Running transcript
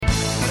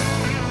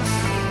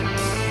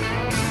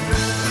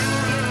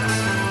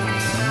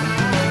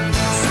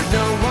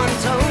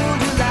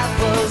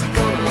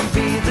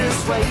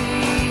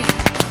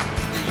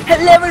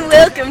Hello and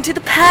welcome to the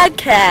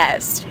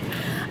podcast.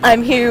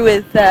 I'm here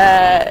with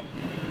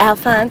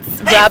Alphonse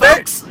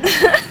Roberts.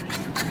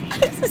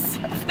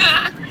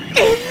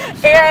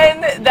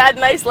 And that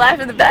nice laugh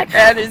in the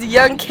background is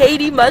young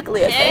Katie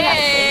Muglia.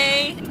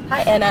 Hey!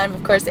 Hi, and I'm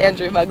of course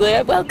Andrew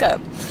Muglia.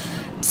 Welcome.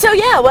 So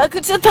yeah,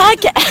 welcome to the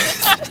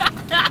podcast.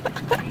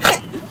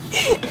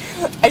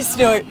 I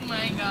snort. Oh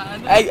my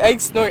god. I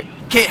snort.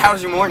 Kate, how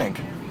was your morning?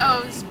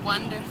 Oh, it was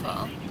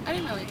wonderful. I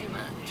didn't really do much.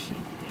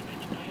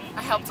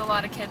 I helped a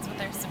lot of kids with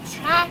their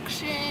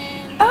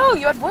subtraction. Oh,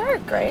 you had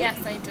work, right?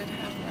 Yes, I did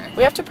have work.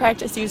 We have to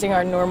practice using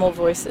our normal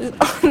voices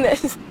on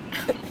this.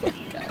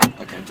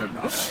 Okay, turn it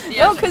off.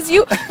 Yeah. No, because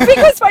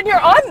when you're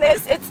on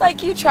this, it's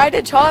like you try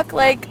to talk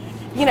like,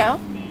 you know.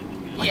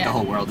 Like Yeah. the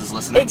whole world is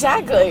listening.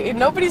 Exactly.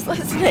 Nobody's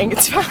listening.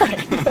 It's fine.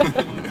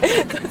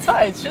 It's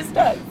fine. It's just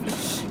us.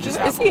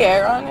 Is the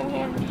air on in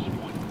here?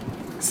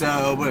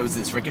 So, what was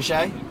this,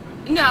 Ricochet?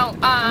 No,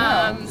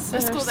 it's the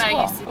in school our that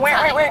I used to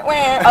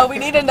Where? Oh, we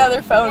need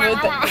another phone with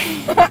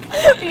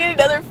we need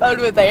another phone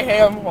with a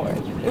ham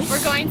horn.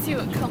 We're going to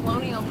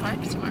Colonial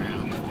Park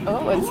tomorrow.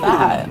 Oh, what's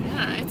that?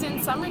 Yeah, it's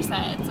in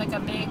Somerset. It's like a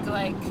big, it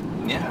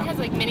Yeah. has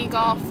like mini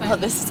golf and Oh,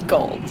 this is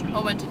gold. a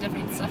whole bunch of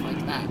different stuff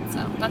like that.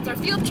 So that's our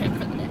field trip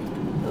for the day.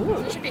 Ooh.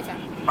 So it should be fun.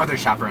 Are there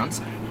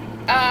chaperones?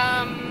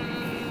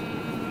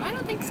 I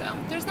don't think so.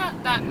 There's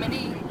not that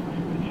many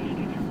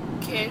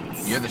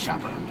kids. You're the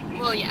chaperone.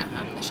 Well, yeah,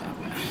 I'm the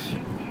chaperone.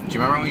 Do you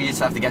remember when we used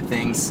to have to get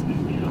things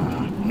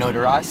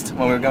notarized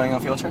when we were going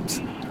on field trips?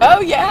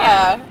 Oh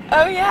yeah.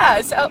 Oh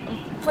yeah. So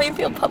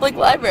Plainfield Public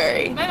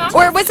Library. My mom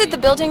Or was was it the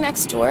the building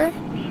next door?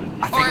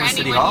 I think Or it was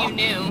City anyone Hall. you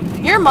knew.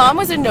 Your mom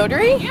was a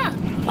notary? Yeah,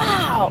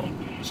 Wow.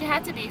 she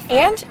had to be. For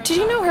And her did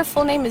you know job. her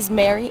full name is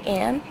Mary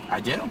Ann? I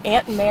do.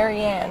 Aunt Mary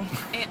Ann.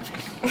 And-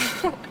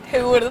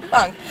 Who would have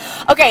thunk?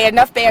 Okay,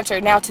 enough banter.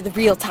 Now to the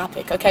real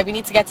topic. Okay, we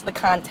need to get to the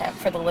content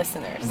for the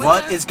listeners.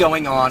 What is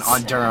going on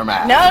Durham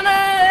Ave?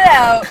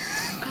 No.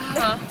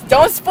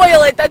 Don't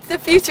spoil it. That's the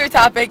future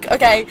topic.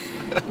 Okay.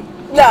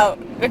 No.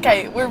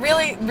 Okay. We're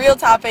really real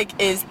topic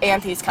is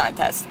Auntie's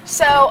contest.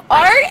 So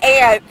our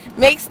aunt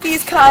makes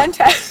these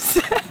contests.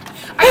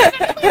 Are you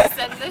gonna like,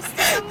 send this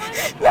to someone?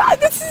 No,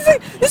 this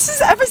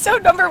is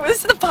episode number.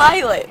 This is the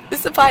pilot.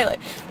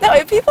 Now,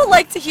 if people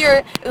like to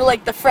hear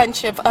like the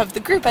friendship of the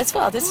group as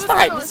well, this is Who's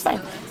fine. gonna This is fine.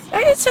 listen to this?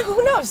 Alright, so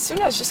who knows?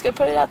 Just gonna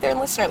put it out there in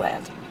listener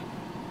land. I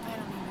don't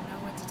even know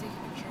what to take a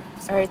picture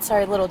of. All right,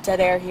 sorry, little dead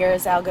air here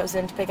as Al goes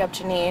in to pick up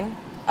Janine.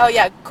 Oh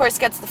yeah, of course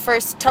gets the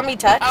first tummy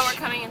touch. Oh, we're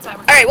coming inside.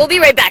 All right, we'll be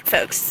right back,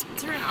 folks.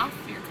 Turn off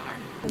your car.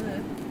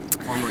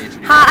 Formally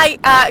introduce Hi,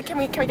 can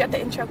we get the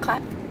intro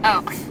clap?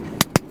 Oh.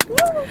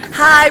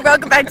 Hi,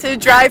 welcome back to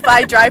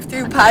Drive-By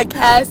Drive-Through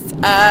podcast.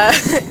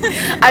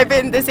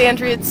 This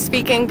Andrea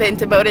speaking, been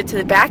demoted to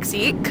the back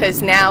seat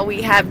because now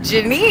we have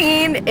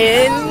Janine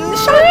in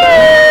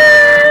shotgun.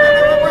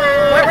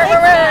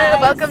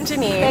 Welcome,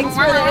 Janine. Thanks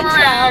for the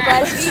intro.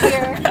 Glad to be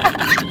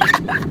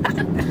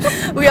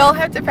here. We all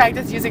have to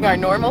practice using our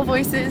normal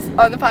voices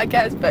on the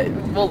podcast, but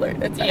we'll learn.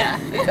 That's fine. Yeah.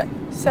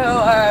 So,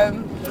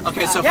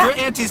 Okay, so Yeah. for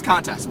Auntie's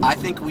contest, I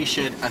think we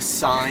should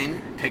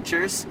assign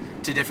pictures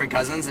to different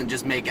cousins and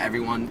just make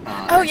everyone.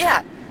 oh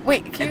yeah.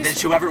 Wait, can And you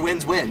then whoever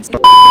wins wins.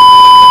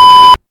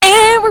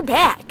 And we're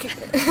back.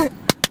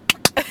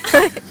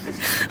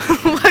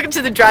 Welcome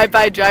to the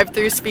Drive-By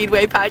Drive-Through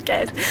Speedway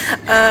podcast.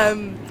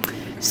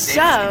 It's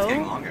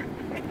getting longer.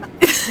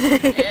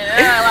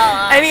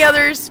 Any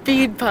other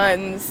speed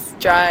puns?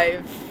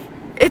 Drive.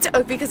 It's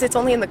because it's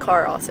only in the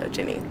car, also,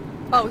 Ginny.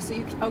 Oh, so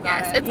you okay.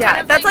 Yes, it's Yeah,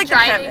 kind of that's like like the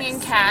driving premise. in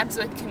cabs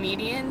with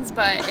comedians,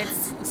 but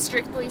it's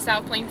strictly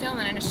South Plainfield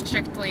and it's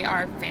strictly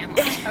our family.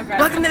 Okay.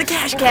 Welcome to the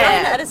Cash We're in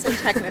Cab. Edison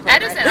technically.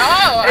 Edison, right?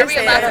 oh, are we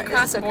Edison. allowed to Edison.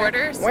 cross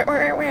borders?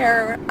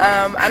 Where?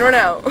 I don't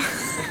know.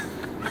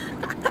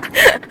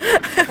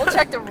 We'll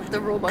check the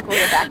rule book. We'll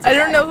get back to I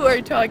don't that. know who our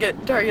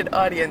target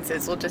audience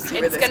is. We'll just see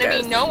where It's this gonna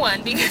goes. be no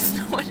one because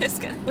no one is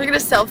gonna. We're gonna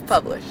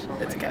self-publish.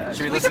 It's okay.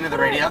 Should we listen to the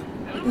radio?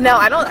 No,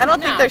 I don't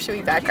think No. there should be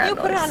Can background you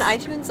put it on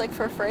noise. iTunes like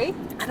for free?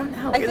 I don't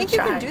know. I think you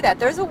can do that.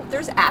 There's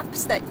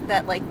apps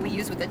that like we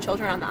use with the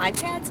children on the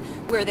iPads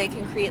where they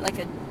can create like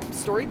a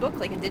storybook,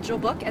 like a digital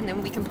book, and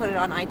then we can put it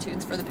on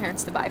iTunes for the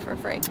parents to buy for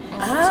free.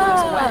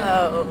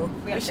 Oh,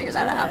 We gotta should figure do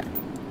that out.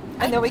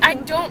 And then we I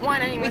can. don't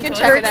want anyone can to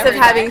check listen it Perks to of every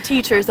having day.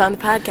 teachers on the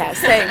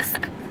podcast. Thanks.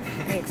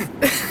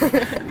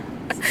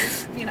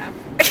 You know.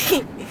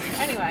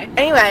 Anyway.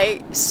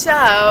 Anyway,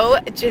 so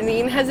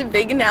Janine has a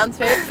big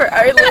announcement for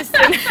our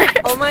listeners.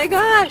 Oh my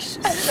gosh!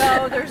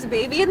 So there's a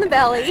baby in the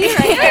belly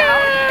right now.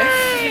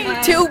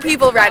 And- 2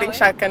 people riding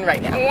shotgun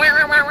right now.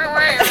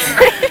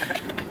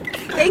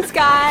 Thanks,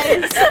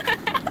 guys.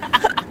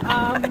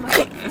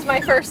 It's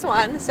my first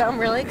one, so I'm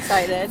really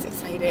excited.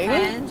 Exciting.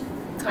 And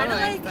kind of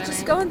like exciting.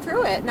 just going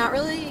through it, not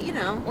really, you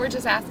know. We're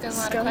just asking a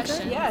lot of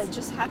questions. Yeah,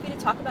 just happy to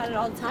talk about it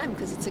all the time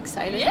because it's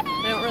exciting. Yeah.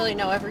 I don't really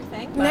know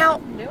everything, but Now-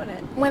 I'm doing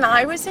it. When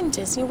I was in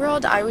Disney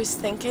World, I was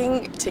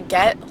thinking to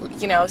get,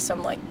 you know,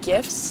 some like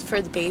gifts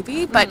for the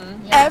baby, but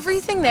Yeah.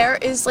 everything there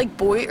is like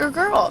boy or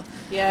girl.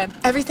 Yeah.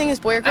 Everything is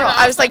boy or girl. I'm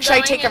I was also like, should I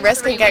going take a in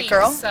risk and 3 get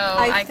girl? weeks, So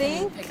I I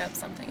think- can pick up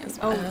something as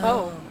Oh,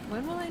 well.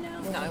 when will I know?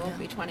 No, When I will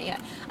won't you be 20 yet.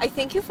 I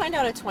think you find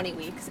out at 20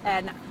 weeks,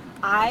 and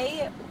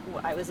I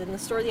was in the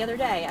store the other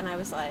day, and I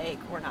was like,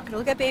 we're not going to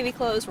look at baby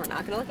clothes, we're not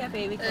going to look at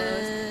baby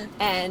clothes.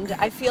 And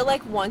I feel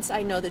like once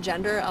I know the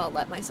gender, I'll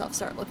let myself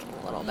start looking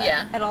a little bit.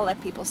 Yeah. And I'll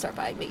let people start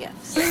buying me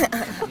gifts.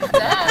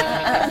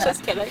 Duh.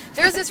 Just kidding.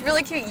 There was this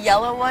really cute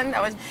yellow one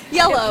that was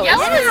Yellow.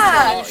 Yellow is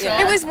yeah. cool,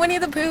 yeah. It was Winnie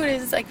the Pooh. It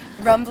was like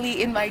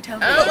rumbly in my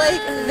tummy. But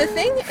like the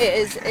thing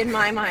is, in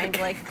my mind,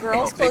 like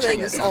girls' Oh, picture clothing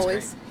it is sounds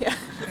always yeah.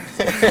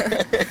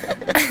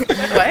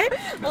 What?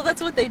 Well,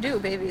 that's what they do.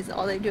 Babies,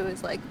 all they do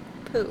is like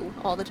poo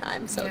all the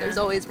time. So Yeah. there's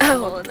always Oh,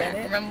 rumble in get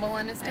there. it? Rumble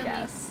in his I tummy.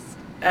 guess.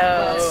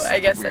 Oh, I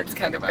guess Weird that's to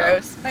kind think of about.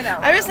 gross. I know.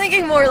 I was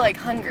thinking more like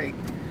hungry.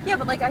 Yeah,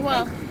 but like I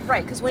Well- think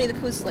right because Winnie the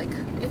Pooh's like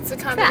It's a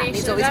fat. combination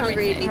He's of always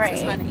hungry and everything. eats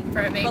his Right. money. For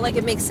a baby. But like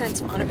it makes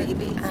sense on a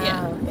baby.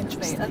 Yeah. Oh,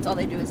 interesting. That's all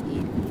they do is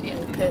eat. Yeah.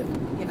 Pooh.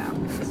 You know,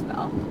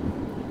 spell.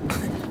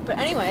 But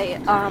anyway,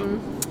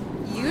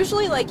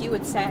 usually like you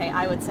would say,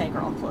 I would say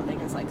girl clothing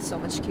is like so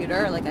much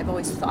cuter. Like I've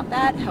always thought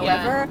that.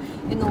 However,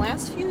 in the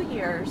last few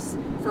years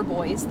for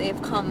boys,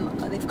 they've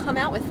come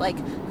out with like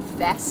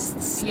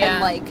vests Yeah.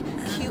 and like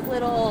cute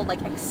little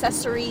like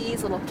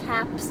accessories, little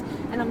caps,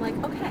 and I'm like,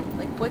 okay,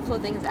 like boy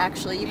clothing is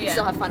actually you can Yeah.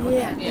 still have fun with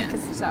Yeah. it.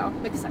 Yeah. So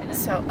I'm excited.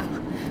 So,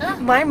 Ah.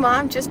 my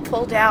mom just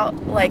pulled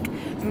out like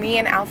me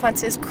and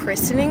Alphonse's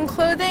christening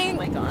clothing. Oh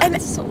my God, And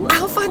it's so little.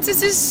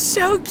 Alphonse's is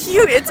so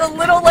cute. It's a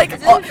little like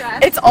Is it a dress?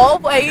 it's all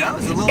white. That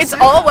was a little It's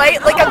suit. all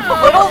white, like a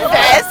Oh. little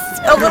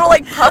vest, a little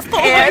like puff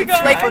pants,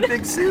 Like like a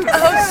big suit.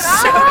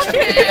 oh, so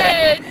cute.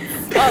 Kids.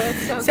 Oh,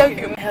 it's so, So cute.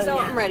 cute. Hell So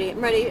yeah. I'm ready.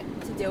 I'm ready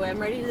to do it. I'm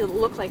ready to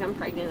look like I'm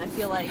pregnant. I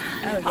feel like an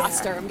Oh, yeah.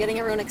 imposter. I'm getting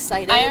everyone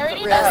excited. I but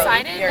already really-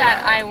 decided you're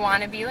that not. I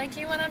want to be like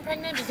you when I'm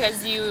pregnant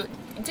because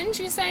didn't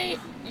you say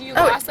you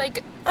Oh, lost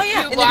like oh, yeah.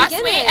 you In the lost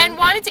beginning. weight and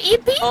wanted to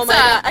eat pizza? Oh my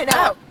God, I know.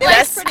 Oh, It Like,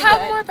 was best- pretty how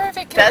good. more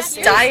perfect can Best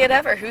that be? diet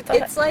ever. Who thought?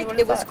 It's like Who it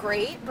would've was thought?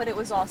 great, but it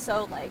was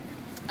also like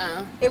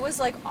it was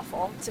like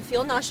awful. To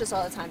feel nauseous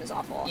all the time is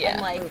awful. Yeah.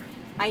 And like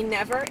I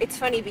never. It's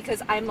funny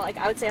because I'm like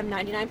I would say I'm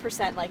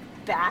 99% like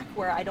back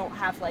where I don't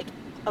have like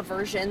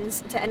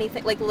aversions to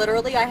anything. Like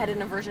literally, I had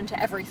an aversion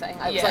to everything.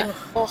 I was Yeah. like,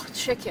 oh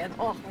chicken,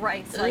 oh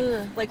rice.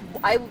 Ugh.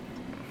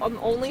 I'm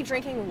only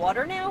drinking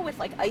water now with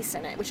like ice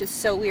in it, which is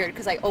so weird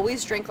because I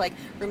always drink like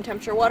room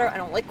temperature water. I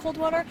don't like cold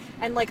water,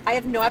 and like I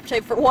have no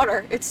appetite for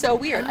water. It's so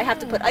weird. I have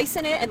to put ice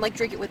in it and like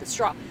drink it with a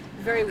straw.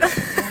 Very weird.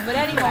 But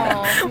anyway,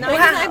 Oh.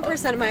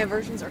 99% of my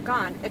aversions are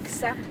gone,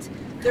 except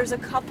there's a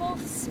couple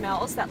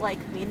smells that like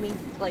made me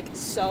like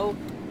so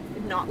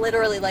not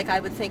literally like I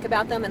would think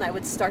about them and I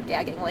would start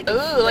gagging. Like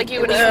Ooh, like you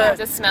it would was- even have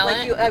to smell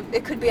like it. you,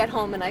 it could be at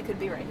home and I could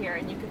be right here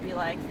and you could be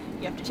like,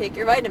 you have to take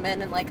your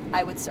vitamin and like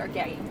I would start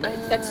gagging.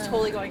 But that's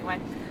totally going away.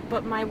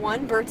 But my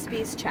one Burt's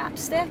Bees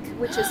chapstick,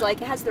 which is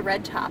like it has the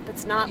red top.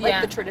 It's not like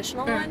Yeah. the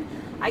traditional one.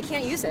 I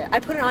can't use it. I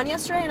put it on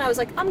yesterday and I was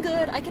like, I'm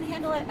good. I can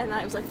handle it. And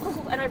I was like,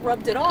 oh, and I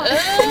rubbed it on.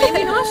 It made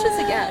me nauseous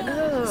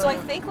again. So I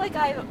think like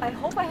I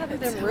hope I haven't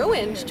been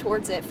ruined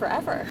towards it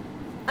forever.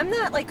 I'm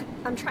not like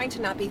I'm trying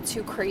to not be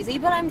too crazy,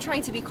 but I'm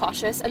trying to be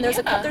cautious. And there's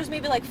Yeah. there's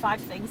maybe like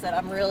 5 things that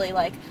I'm really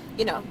like,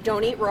 you know,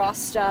 don't eat raw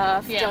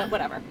stuff, Yeah. don't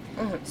whatever.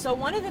 Mhm. So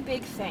one of the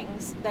big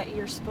things that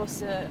you're supposed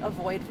to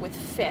avoid with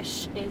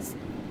fish is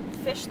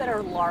fish that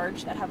are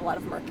large that have a lot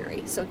of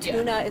mercury. So Yeah.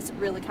 tuna is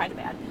really kind of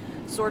bad.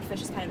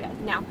 Swordfish is kind of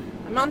bad. Now,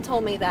 my mom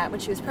told me that when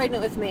she was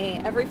pregnant with me,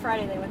 every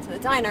Friday they went to the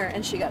diner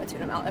and she got a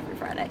tuna melt every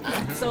Friday.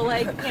 So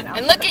like, you know.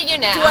 And look at you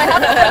now. Do I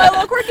have a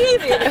little quirky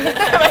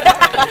baby?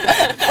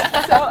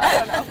 So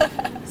I don't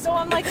know. So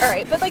I'm like, all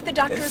right, but like the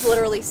doctors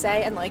literally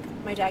say, and like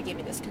my dad gave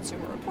me this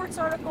Consumer Reports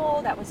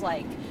article that was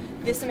like,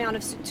 this amount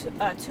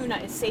of tuna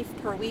is safe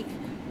per week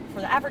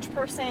for the average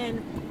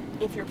person.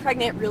 If you're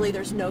pregnant, really,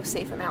 there's no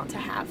safe amount to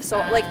have. So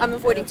like, I'm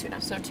avoiding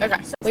tuna. So tuna.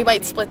 Okay. We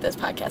might split this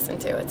podcast in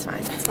two. It's fine.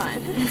 It's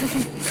fine.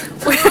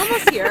 So we're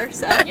almost here.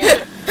 So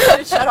Yeah.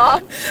 shut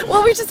off.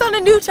 Well, we're just on a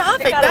new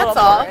topic. got a That's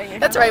little all. boring,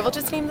 That's yeah. right. We'll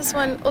just name this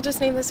one. We'll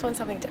just name this one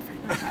something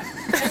different.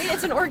 I mean,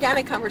 it's an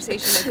organic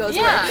conversation that goes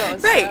Yeah. where it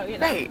goes. Right. So, you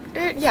know.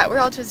 Right. Yeah. We're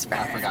all just I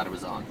friends. forgot it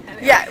was on.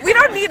 Yeah. We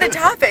don't need a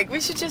topic. We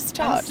should just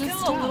I'm talk. still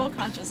a little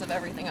conscious of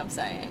everything I'm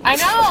saying. I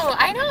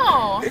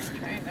know.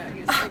 Trying to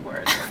use big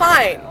words.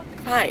 Fine.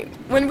 Fine.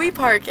 When we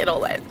park,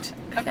 it'll end.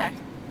 Okay.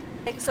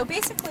 So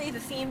basically, the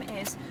theme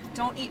is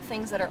don't eat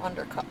things that are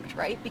undercooked,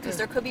 right? Because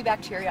there could be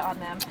bacteria on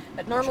them,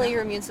 but normally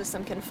your immune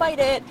system can fight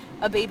it.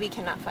 A baby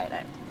cannot fight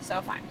it.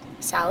 So fine.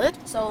 Salad.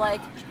 So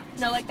like,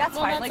 no, like that's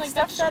Well, fine. that's like like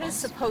stuff that is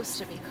vegetables. supposed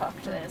to be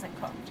cooked that isn't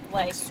cooked.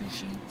 Like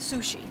Sushi.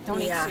 sushi.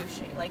 Don't Yeah. eat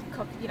sushi. Like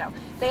cook. You know,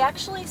 they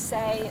actually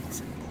say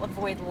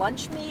avoid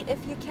lunch meat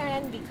if you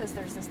can, because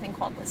there's this thing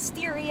called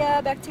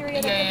listeria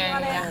bacteria that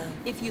can be on it.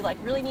 If you like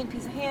really need a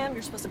piece of ham,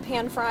 you're supposed to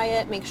pan fry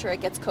it, make sure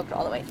it gets cooked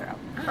all the way through.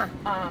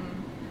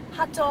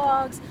 Hot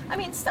dogs, I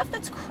mean, stuff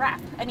that's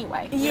crap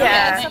anyway.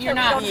 Yeah. Stuff you're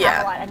that not- we don't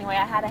have a lot anyway.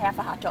 I had a half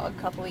a hot dog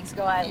a couple weeks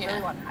ago. I really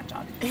want a hot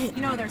dog.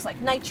 You know, there's like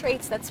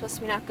nitrates, that's supposed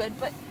to be not good,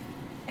 but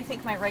I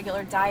think my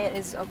regular diet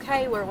is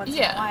okay, where once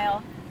in a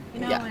while, you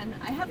know, and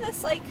I have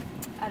this like,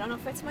 I don't know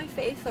if it's my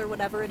faith or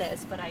whatever it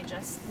is, but I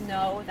just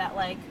know that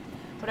like,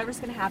 whatever's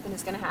gonna happen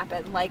is gonna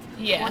happen. Like,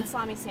 one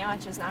salami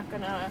sandwich is not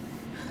gonna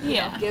you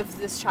know, give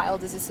this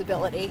child a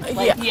disability.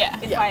 Like,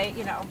 if I,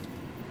 you know,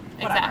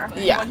 whatever.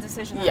 One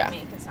decision I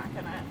make is not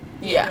gonna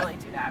really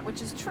do that,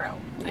 which is true.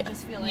 I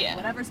just feel like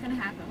whatever's gonna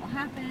happen will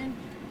happen.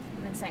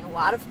 I've been saying a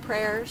lot of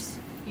prayers.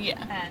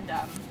 And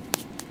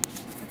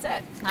that's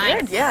it.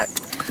 Good, yeah.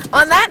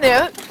 On that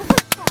note,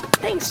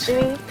 thanks,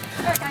 Janine.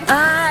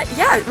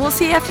 Yeah, we'll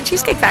see you after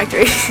Cheesecake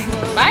Factory.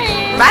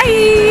 Bye.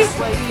 Bye.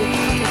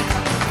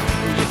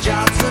 Your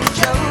job's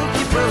a joke,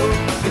 you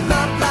broke.